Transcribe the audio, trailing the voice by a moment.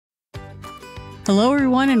Hello,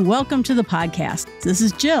 everyone, and welcome to the podcast. This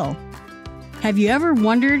is Jill. Have you ever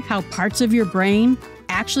wondered how parts of your brain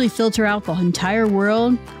actually filter out the entire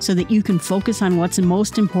world so that you can focus on what's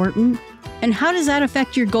most important? And how does that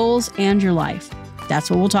affect your goals and your life? That's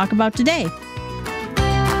what we'll talk about today.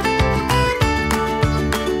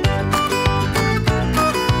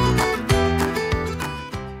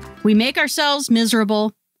 We make ourselves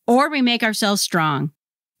miserable or we make ourselves strong.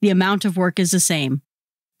 The amount of work is the same.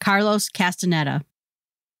 Carlos Castaneda.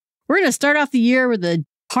 We're going to start off the year with a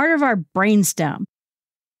part of our brainstem.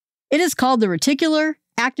 It is called the Reticular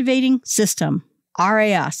Activating System,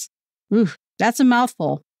 RAS. Ooh, that's a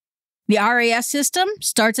mouthful. The RAS system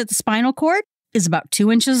starts at the spinal cord, is about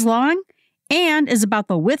 2 inches long, and is about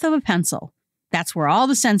the width of a pencil. That's where all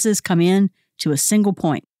the senses come in to a single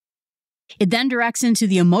point. It then directs into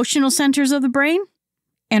the emotional centers of the brain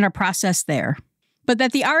and are processed there. But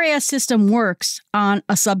that the RAS system works on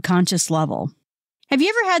a subconscious level. Have you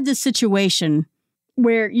ever had this situation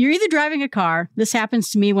where you're either driving a car, this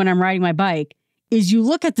happens to me when I'm riding my bike, is you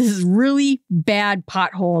look at this really bad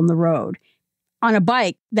pothole in the road. On a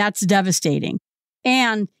bike, that's devastating.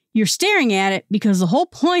 And you're staring at it because the whole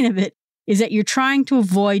point of it is that you're trying to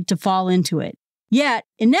avoid to fall into it. Yet,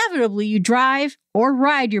 inevitably, you drive or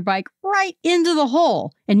ride your bike right into the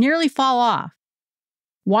hole and nearly fall off.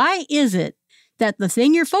 Why is it that the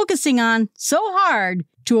thing you're focusing on so hard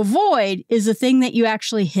to avoid is the thing that you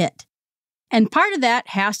actually hit? And part of that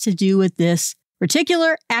has to do with this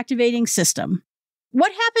reticular activating system.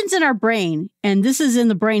 What happens in our brain, and this is in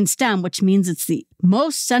the brainstem, which means it's the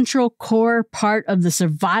most central core part of the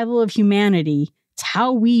survival of humanity. It's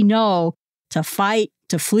how we know to fight,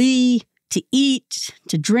 to flee, to eat,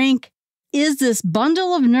 to drink, is this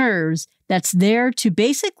bundle of nerves that's there to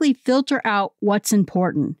basically filter out what's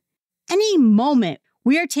important. Any moment,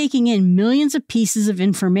 we are taking in millions of pieces of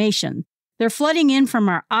information. They're flooding in from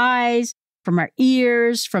our eyes, from our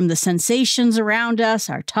ears, from the sensations around us,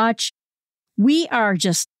 our touch. We are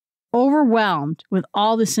just overwhelmed with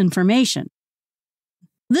all this information.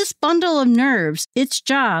 This bundle of nerves, its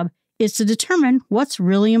job is to determine what's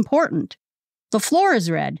really important. The floor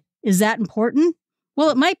is red. Is that important? Well,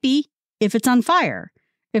 it might be if it's on fire.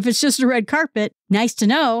 If it's just a red carpet, nice to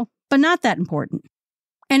know, but not that important.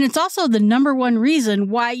 And it's also the number one reason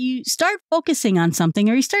why you start focusing on something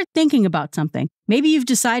or you start thinking about something. Maybe you've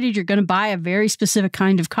decided you're going to buy a very specific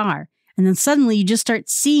kind of car, and then suddenly you just start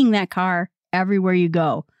seeing that car everywhere you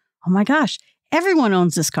go. Oh my gosh, everyone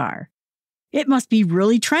owns this car. It must be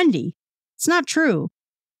really trendy. It's not true.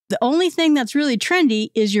 The only thing that's really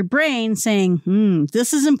trendy is your brain saying,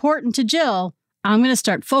 this is important to Jill. I'm going to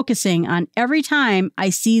start focusing on every time I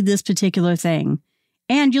see this particular thing.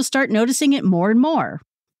 And you'll start noticing it more and more.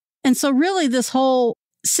 And so really this whole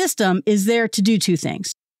system is there to do two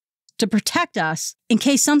things. To protect us in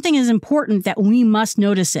case something is important that we must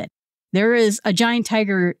notice it. There is a giant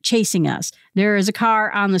tiger chasing us. There is a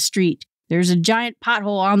car on the street. There's a giant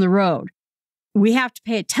pothole on the road. We have to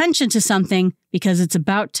pay attention to something because it's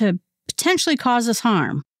about to potentially cause us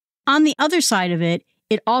harm. On the other side of it,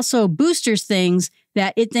 it also boosters things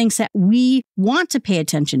that it thinks that we want to pay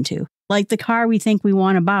attention to, like the car we think we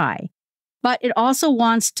want to buy. But it also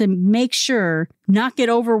wants to make sure not get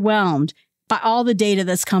overwhelmed by all the data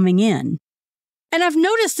that's coming in. And I've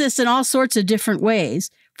noticed this in all sorts of different ways.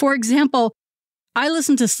 For example, I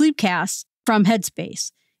listen to sleepcasts from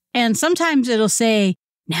Headspace, and sometimes it'll say,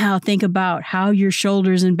 now think about how your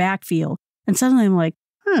shoulders and back feel. And suddenly I'm like,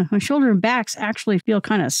 my shoulder and backs actually feel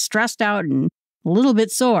kind of stressed out and a little bit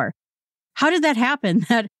sore. How did that happen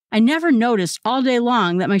that I never noticed all day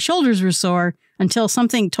long that my shoulders were sore until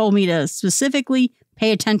something told me to specifically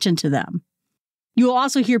pay attention to them? You'll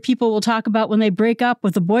also hear people will talk about when they break up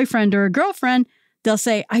with a boyfriend or a girlfriend, they'll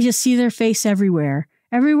say, I just see their face everywhere.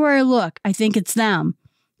 Everywhere I look, I think it's them.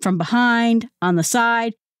 From behind, on the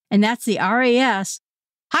side. And that's the RAS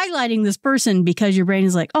highlighting this person because your brain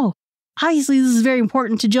is like, oh, obviously this is very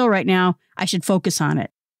important to Jill right now. I should focus on it.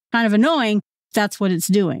 Kind of annoying. That's what it's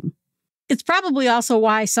doing. It's probably also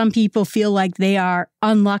why some people feel like they are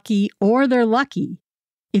unlucky or they're lucky.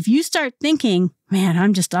 If you start thinking, man,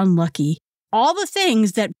 I'm just unlucky, all the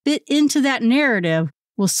things that fit into that narrative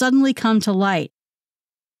will suddenly come to light.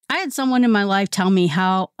 I had someone in my life tell me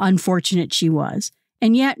how unfortunate she was.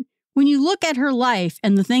 And yet, when you look at her life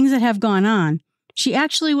and the things that have gone on, she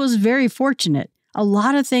actually was very fortunate. A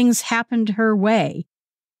lot of things happened her way.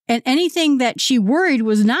 And anything that she worried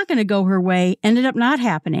was not going to go her way ended up not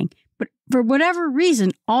happening. But for whatever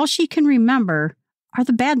reason, all she can remember are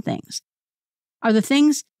the bad things, are the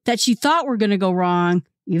things that she thought were going to go wrong,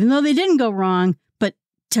 even though they didn't go wrong. But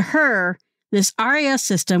to her, this RAS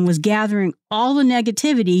system was gathering all the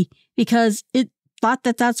negativity because it thought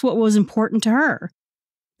that that's what was important to her.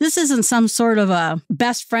 This isn't some sort of a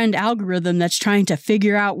best friend algorithm that's trying to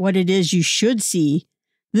figure out what it is you should see.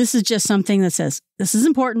 This is just something that says, this is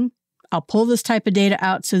important. I'll pull this type of data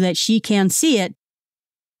out so that she can see it.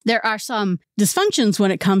 There are some dysfunctions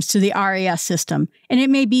when it comes to the RAS system, and it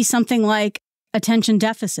may be something like attention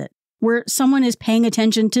deficit, where someone is paying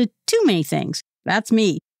attention to too many things. That's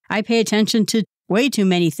me. I pay attention to way too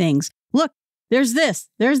many things. Look, there's this,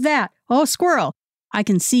 there's that. Oh, squirrel. I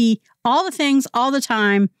can see all the things all the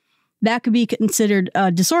time. That could be considered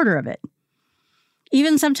a disorder of it.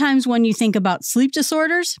 Even sometimes when you think about sleep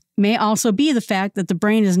disorders, may also be the fact that the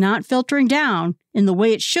brain is not filtering down in the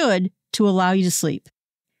way it should to allow you to sleep.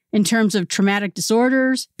 In terms of traumatic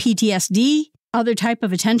disorders, PTSD, other type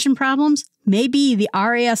of attention problems, may be the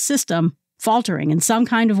RAS system faltering in some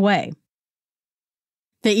kind of way.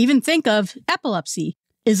 They even think of epilepsy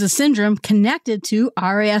is a syndrome connected to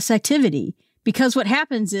RAS activity, because what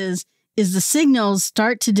happens is the signals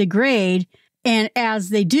start to degrade, and as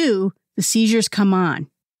they do, the seizures come on.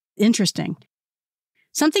 Interesting.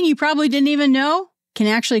 Something you probably didn't even know can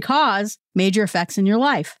actually cause major effects in your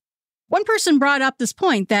life. One person brought up this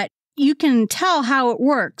point that you can tell how it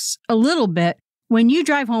works a little bit when you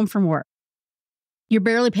drive home from work. You're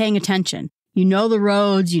barely paying attention. You know the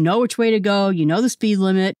roads, you know which way to go, you know the speed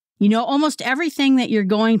limit, you know almost everything that you're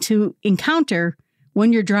going to encounter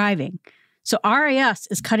when you're driving. So RAS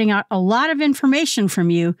is cutting out a lot of information from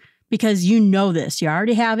you because you know this. You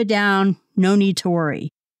already have it down, no need to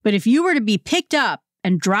worry. But if you were to be picked up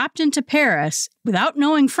and dropped into Paris without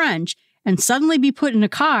knowing French and suddenly be put in a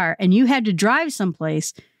car and you had to drive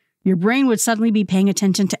someplace, your brain would suddenly be paying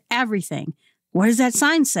attention to everything. What does that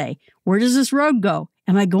sign say? Where does this road go?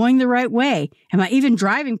 Am I going the right way? Am I even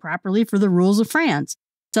driving properly for the rules of France?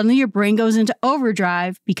 Suddenly your brain goes into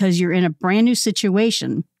overdrive because you're in a brand new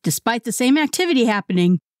situation. Despite the same activity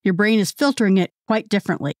happening, your brain is filtering it quite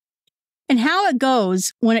differently. And how it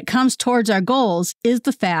goes when it comes towards our goals is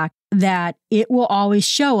the fact that it will always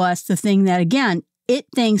show us the thing that, again, it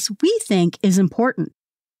thinks we think is important.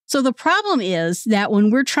 So the problem is that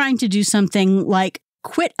when we're trying to do something like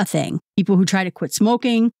quit a thing, people who try to quit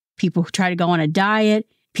smoking, people who try to go on a diet,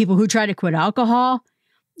 people who try to quit alcohol,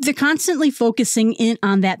 they're constantly focusing in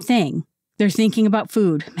on that thing. They're thinking about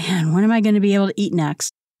food. Man, when am I going to be able to eat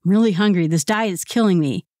next? I'm really hungry. This diet is killing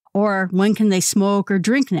me. Or when can they smoke or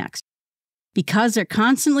drink next? Because they're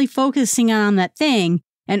constantly focusing on that thing,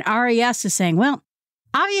 and RAS is saying, well,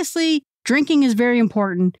 obviously drinking is very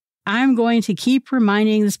important. I'm going to keep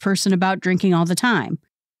reminding this person about drinking all the time.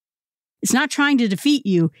 It's not trying to defeat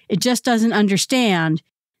you. It just doesn't understand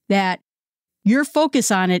that your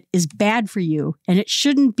focus on it is bad for you and it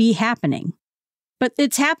shouldn't be happening. But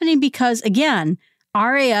it's happening because, again,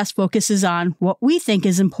 RAS focuses on what we think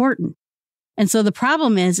is important. And so the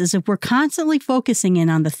problem is if we're constantly focusing in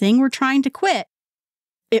on the thing we're trying to quit,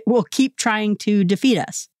 it will keep trying to defeat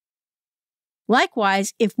us.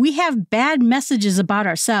 Likewise, if we have bad messages about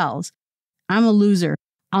ourselves, I'm a loser.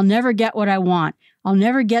 I'll never get what I want. I'll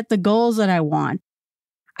never get the goals that I want.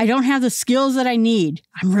 I don't have the skills that I need.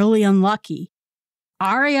 I'm really unlucky.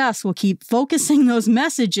 RAS will keep focusing those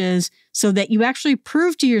messages so that you actually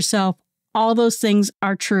prove to yourself all those things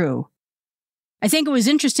are true. I think it was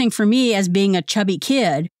interesting for me as being a chubby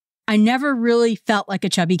kid. I never really felt like a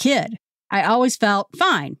chubby kid. I always felt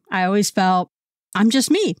fine. I always felt, I'm just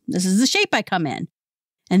me. This is the shape I come in.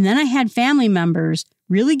 And then I had family members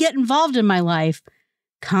really get involved in my life,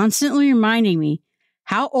 constantly reminding me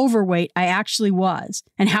how overweight I actually was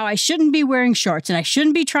and how I shouldn't be wearing shorts and I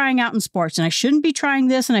shouldn't be trying out in sports and I shouldn't be trying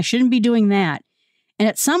this and I shouldn't be doing that. And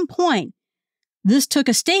at some point, this took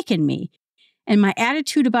a stake in me and my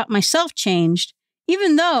attitude about myself changed,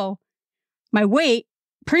 even though my weight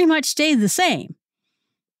pretty much stayed the same.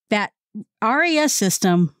 That RAS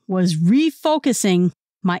system was refocusing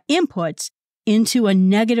my inputs into a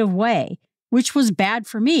negative way, which was bad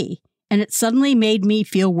for me. And it suddenly made me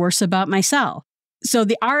feel worse about myself. So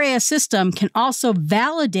the RAS system can also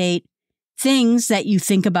validate things that you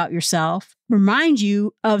think about yourself, remind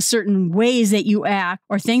you of certain ways that you act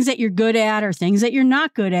or things that you're good at or things that you're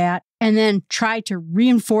not good at, and then try to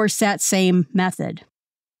reinforce that same method.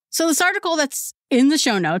 So this article that's in the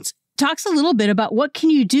show notes talks a little bit about what can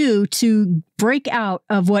you do to break out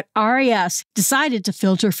of what RAS decided to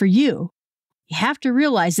filter for you. You have to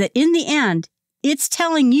realize that in the end, it's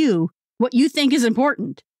telling you what you think is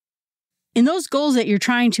important. In those goals that you're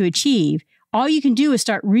trying to achieve, all you can do is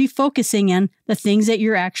start refocusing on the things that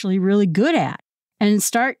you're actually really good at and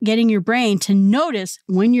start getting your brain to notice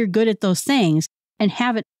when you're good at those things and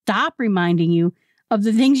have it stop reminding you of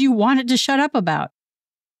the things you wanted to shut up about.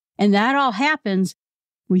 And that all happens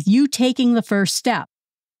with you taking the first step.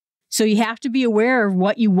 So you have to be aware of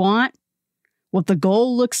what you want, what the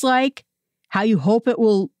goal looks like, how you hope it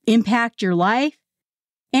will impact your life,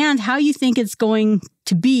 and how you think it's going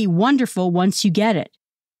to be wonderful once you get it.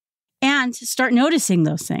 And start noticing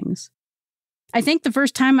those things. I think the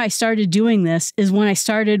first time I started doing this is when I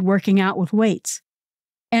started working out with weights.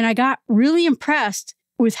 And I got really impressed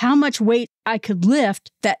with how much weight I could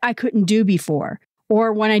lift that I couldn't do before.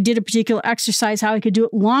 Or when I did a particular exercise, how I could do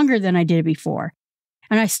it longer than I did before.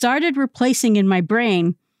 And I started replacing in my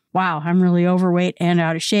brain, wow, I'm really overweight and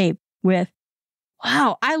out of shape, with,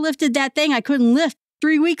 wow, I lifted that thing I couldn't lift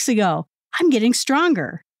 3 weeks ago. I'm getting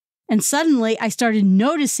stronger. And suddenly I started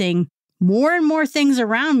noticing more and more things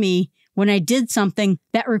around me when I did something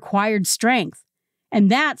that required strength. And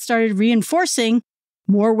that started reinforcing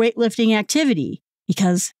more weightlifting activity,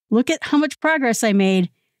 because look at how much progress I made.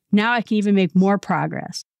 Now I can even make more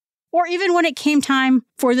progress. Or even when it came time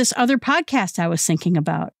for this other podcast I was thinking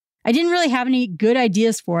about, I didn't really have any good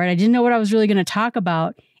ideas for it. I didn't know what I was really going to talk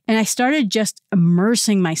about. And I started just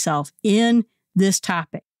immersing myself in this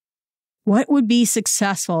topic. What would be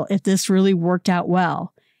successful if this really worked out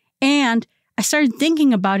well? And I started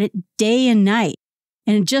thinking about it day and night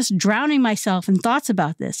and just drowning myself in thoughts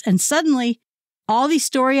about this. And suddenly, all these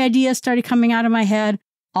story ideas started coming out of my head.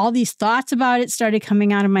 All these thoughts about it started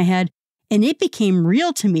coming out of my head, and it became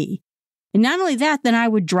real to me. And not only that, then I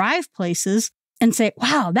would drive places and say,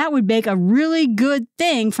 wow, that would make a really good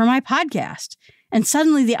thing for my podcast. And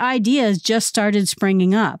suddenly the ideas just started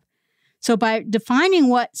springing up. So by defining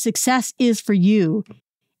what success is for you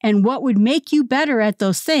and what would make you better at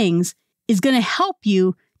those things is going to help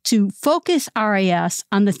you to focus RAS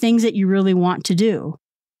on the things that you really want to do.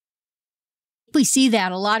 We see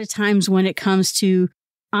that a lot of times when it comes to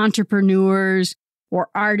entrepreneurs or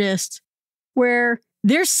artists, where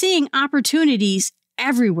they're seeing opportunities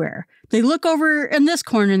everywhere. They look over in this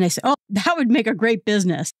corner and they say, oh, that would make a great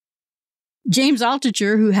business. James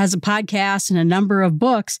Altucher, who has a podcast and a number of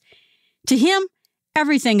books, to him,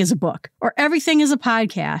 everything is a book or everything is a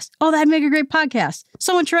podcast. Oh, that'd make a great podcast.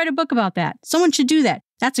 Someone should write a book about that. Someone should do that.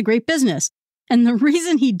 That's a great business. And the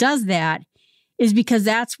reason he does that is because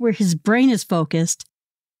that's where his brain is focused.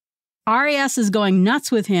 RAS is going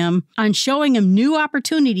nuts with him on showing him new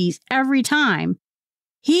opportunities every time.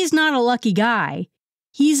 He's not a lucky guy.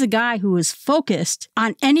 He's a guy who is focused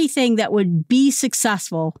on anything that would be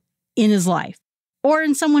successful in his life or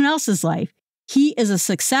in someone else's life. He is a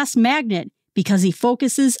success magnet because he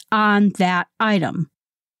focuses on that item.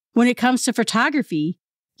 When it comes to photography,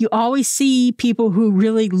 you always see people who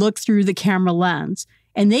really look through the camera lens,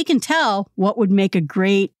 and they can tell what would make a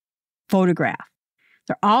great photograph.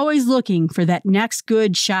 They're always looking for that next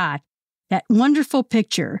good shot, that wonderful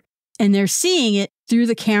picture, and they're seeing it through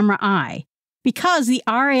the camera eye because the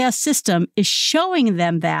RAS system is showing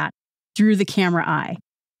them that through the camera eye.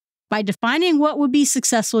 By defining what would be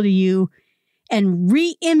successful to you and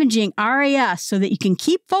re-imaging RAS so that you can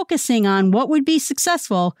keep focusing on what would be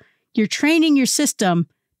successful, you're training your system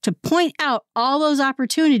to point out all those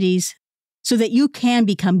opportunities so that you can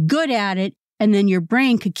become good at it, and then your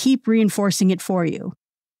brain could keep reinforcing it for you.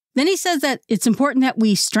 Then he says that it's important that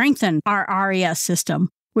we strengthen our RAS system,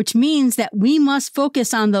 which means that we must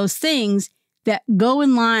focus on those things that go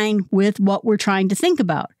in line with what we're trying to think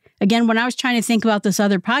about. Again, when I was trying to think about this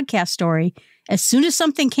other podcast story, as soon as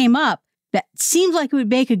something came up that seemed like it would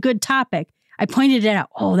make a good topic, I pointed it out.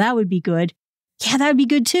 Oh, that would be good. Yeah, that would be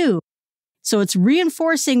good too. So it's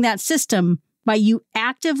reinforcing that system by you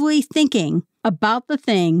actively thinking about the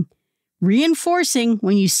thing, reinforcing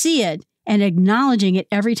when you see it, and acknowledging it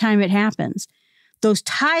every time it happens. Those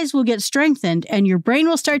ties will get strengthened and your brain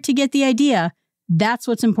will start to get the idea. That's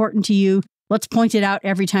what's important to you. Let's point it out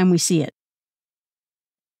every time we see it.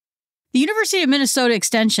 The University of Minnesota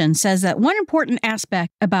Extension says that one important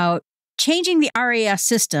aspect about changing the RAS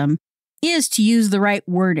system is to use the right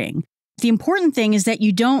wording. The important thing is that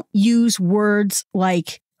you don't use words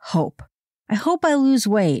like hope. I hope I lose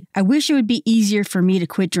weight. I wish it would be easier for me to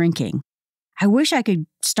quit drinking. I wish I could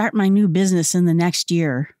start my new business in the next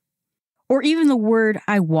year. Or even the word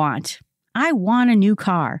I want. I want a new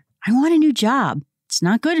car. I want a new job. It's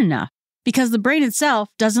not good enough because the brain itself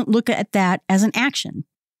doesn't look at that as an action.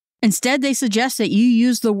 Instead, they suggest that you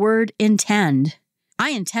use the word intend.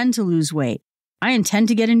 I intend to lose weight. I intend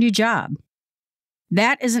to get a new job.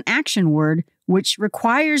 That is an action word which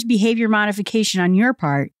requires behavior modification on your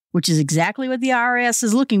part, which is exactly what the RAS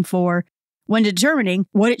is looking for when determining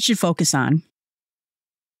what it should focus on.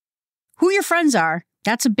 Who your friends are,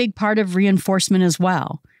 that's a big part of reinforcement as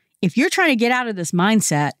well. if you're trying to get out of this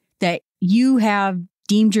mindset that you have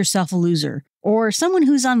deemed yourself a loser or someone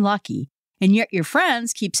who's unlucky, and yet your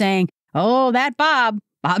friends keep saying, oh, that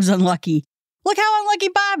Bob's unlucky. Look how unlucky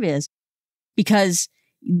Bob is. Because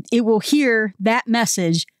it will hear that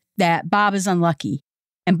message that Bob is unlucky.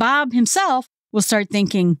 And Bob himself will start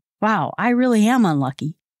thinking, wow, I really am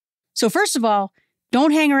unlucky. So first of all,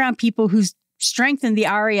 don't hang around people who strengthen the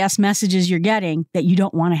RAS messages you're getting that you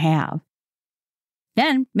don't want to have.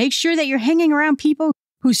 Then make sure that you're hanging around people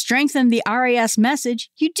who strengthen the RAS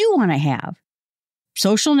message you do want to have.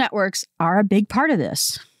 Social networks are a big part of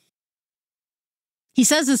this. He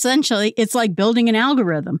says essentially it's like building an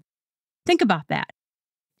algorithm. Think about that.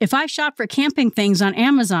 If I shop for camping things on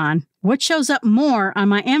Amazon, what shows up more on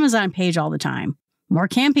my Amazon page all the time? More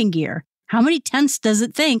camping gear. How many tents does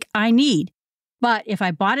it think I need? But if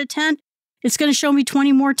I bought a tent, it's going to show me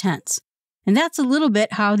 20 more tents. And that's a little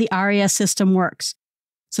bit how the RAS system works.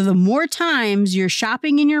 So the more times you're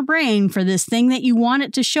shopping in your brain for this thing that you want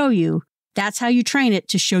it to show you, that's how you train it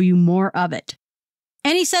to show you more of it.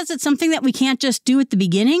 And he says it's something that we can't just do at the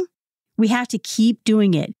beginning. We have to keep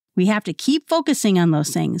doing it. We have to keep focusing on those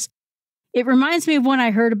things. It reminds me of when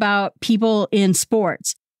I heard about people in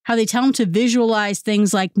sports, how they tell them to visualize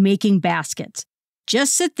things like making baskets.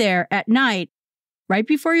 Just sit there at night, right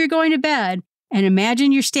before you're going to bed, and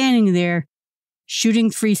imagine you're standing there shooting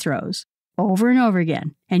free throws over and over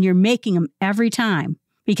again, and you're making them every time.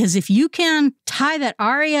 Because if you can tie that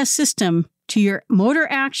RAS system to your motor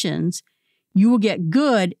actions, you will get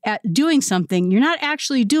good at doing something you're not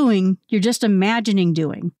actually doing, you're just imagining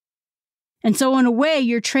doing. And so in a way,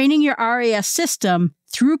 you're training your RAS system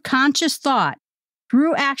through conscious thought,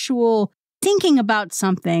 through actual thinking about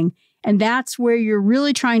something, and that's where you're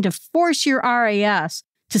really trying to force your RAS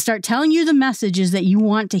to start telling you the messages that you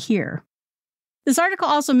want to hear. This article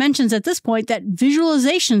also mentions at this point that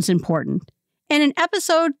visualization is important. And in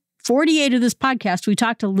episode 48 of this podcast, we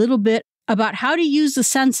talked a little bit about how to use the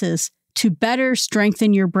senses to better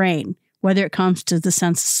strengthen your brain, whether it comes to the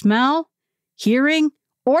sense of smell, hearing,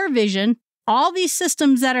 or vision. All these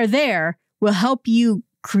systems that are there will help you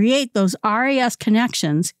create those RAS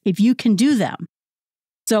connections if you can do them.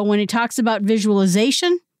 So when it talks about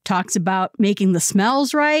visualization, talks about making the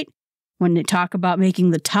smells right, when it talks about making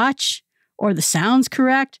the touch or the sounds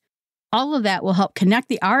correct, all of that will help connect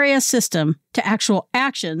the RAS system to actual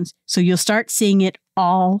actions so you'll start seeing it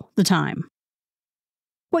all the time.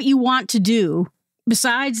 What you want to do,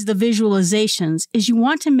 besides the visualizations, is you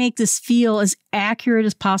want to make this feel as accurate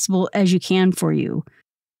as possible as you can for you.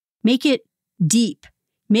 Make it deep.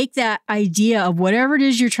 Make that idea of whatever it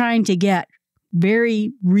is you're trying to get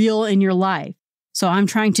very real in your life. So I'm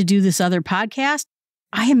trying to do this other podcast.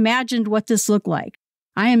 I imagined what this looked like.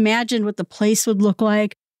 I imagined what the place would look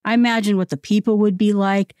like. I imagined what the people would be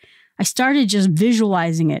like. I started just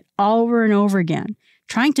visualizing it over and over again,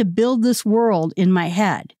 trying to build this world in my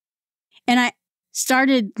head. And I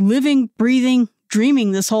started living, breathing,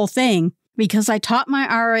 dreaming this whole thing because I taught my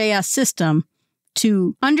RAS system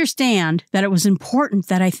to understand that it was important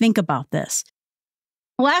that I think about this.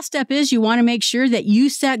 The last step is you want to make sure that you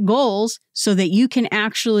set goals so that you can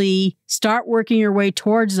actually start working your way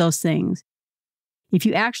towards those things. If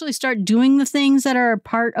you actually start doing the things that are a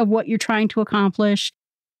part of what you're trying to accomplish,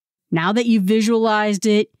 now that you've visualized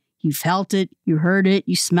it, you felt it, you heard it,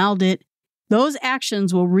 you smelled it, those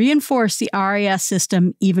actions will reinforce the RAS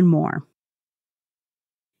system even more.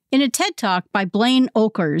 In a TED Talk by Blaine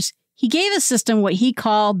Oakers, he gave a system what he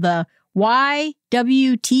called the YWTAYBA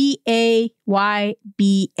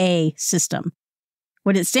system.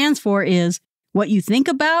 What it stands for is what you think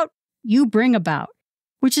about, you bring about,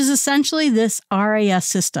 which is essentially this RAS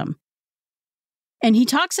system. And he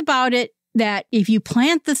talks about it that if you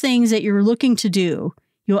plant the things that you're looking to do,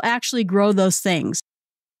 you'll actually grow those things.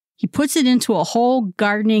 He puts it into a whole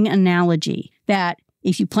gardening analogy that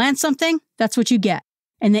if you plant something, that's what you get,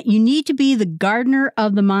 and that you need to be the gardener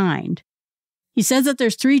of the mind. He says that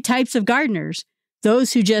there's 3 types of gardeners: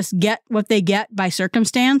 those who just get what they get by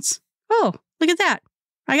circumstance. Oh, look at that.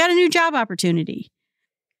 I got a new job opportunity.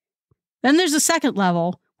 Then there's a second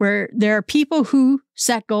level where there are people who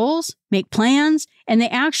set goals, make plans, and they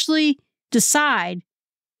actually decide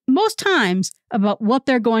most times about what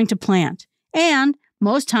they're going to plant. And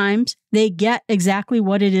most times they get exactly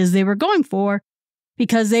what it is they were going for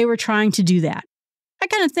because they were trying to do that. I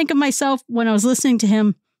kind of think of myself when I was listening to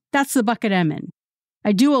him, that's the bucket I'm in.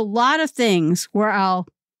 I do a lot of things where I'll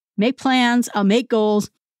make plans, I'll make goals,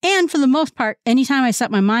 and for the most part, anytime I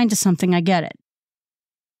set my mind to something, I get it.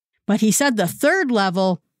 But he said the third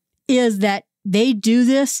level is that they do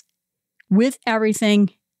this with everything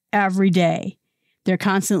every day. They're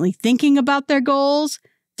constantly thinking about their goals.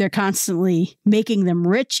 They're constantly making them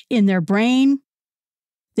rich in their brain.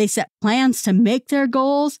 They set plans to make their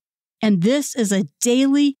goals. And this is a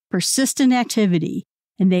daily, persistent activity.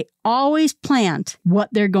 And they always plant what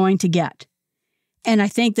they're going to get. And I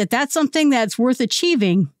think that that's something that's worth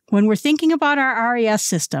achieving when we're thinking about our RAS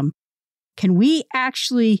system. Can we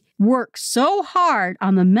actually work so hard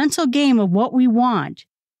on the mental game of what we want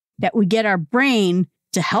that we get our brain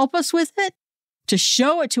to help us with it, to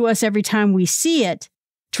show it to us every time we see it,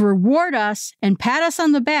 to reward us and pat us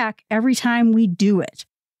on the back every time we do it?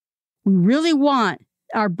 We really want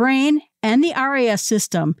our brain and the RAS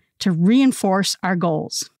system to reinforce our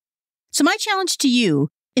goals. So my challenge to you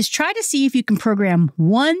is try to see if you can program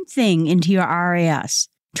one thing into your RAS.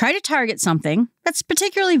 Try to target something that's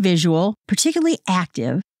particularly visual, particularly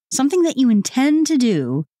active, something that you intend to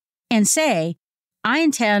do, and say, I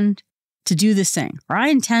intend to do this thing, or I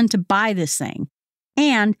intend to buy this thing,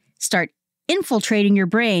 and start infiltrating your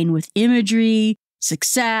brain with imagery,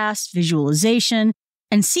 success, visualization,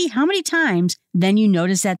 and see how many times then you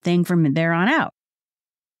notice that thing from there on out.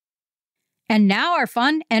 And now our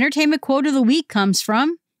fun entertainment quote of the week comes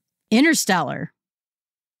from Interstellar.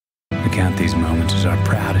 We count these moments as our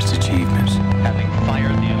proudest achievements. Having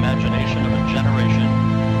fired the imagination of a generation,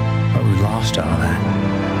 But we lost all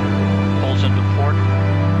that. pulls into port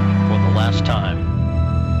for the last time.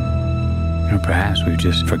 Or perhaps we've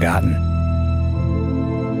just forgotten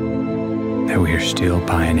that we are still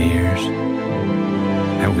pioneers,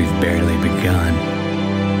 that we've barely begun,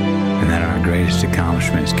 and that our greatest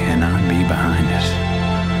accomplishments cannot be behind us,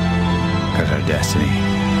 because our destiny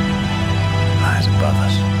lies above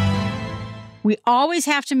us. We always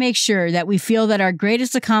have to make sure that we feel that our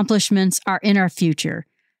greatest accomplishments are in our future.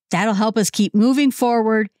 That'll help us keep moving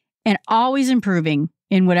forward and always improving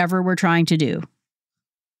in whatever we're trying to do.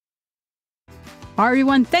 All right,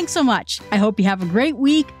 everyone, thanks so much. I hope you have a great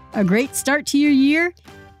week, a great start to your year.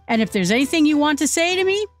 And if there's anything you want to say to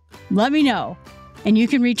me, let me know. And you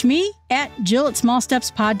can reach me at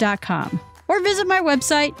jill@smallstepspod.com. Or visit my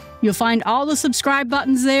website. You'll find all the subscribe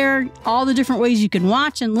buttons there, all the different ways you can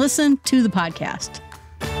watch and listen to the podcast.